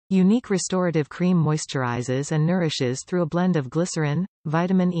Unique restorative cream moisturizes and nourishes through a blend of glycerin,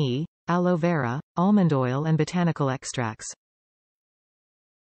 vitamin E, aloe vera, almond oil and botanical extracts.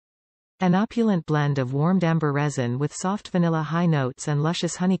 An opulent blend of warmed amber resin with soft vanilla high notes and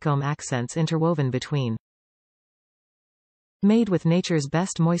luscious honeycomb accents interwoven between. Made with nature's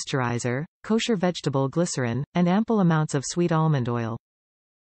best moisturizer, kosher vegetable glycerin, and ample amounts of sweet almond oil.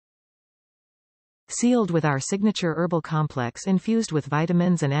 Sealed with our signature herbal complex infused with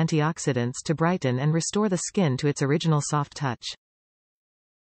vitamins and antioxidants to brighten and restore the skin to its original soft touch.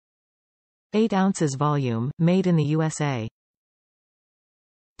 8 ounces volume, made in the USA.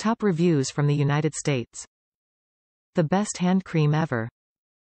 Top reviews from the United States. The best hand cream ever.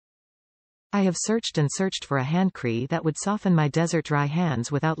 I have searched and searched for a hand cream that would soften my desert dry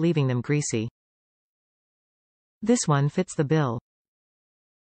hands without leaving them greasy. This one fits the bill.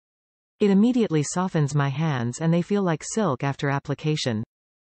 It immediately softens my hands and they feel like silk after application.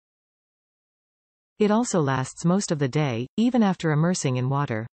 It also lasts most of the day, even after immersing in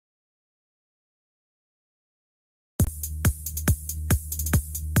water.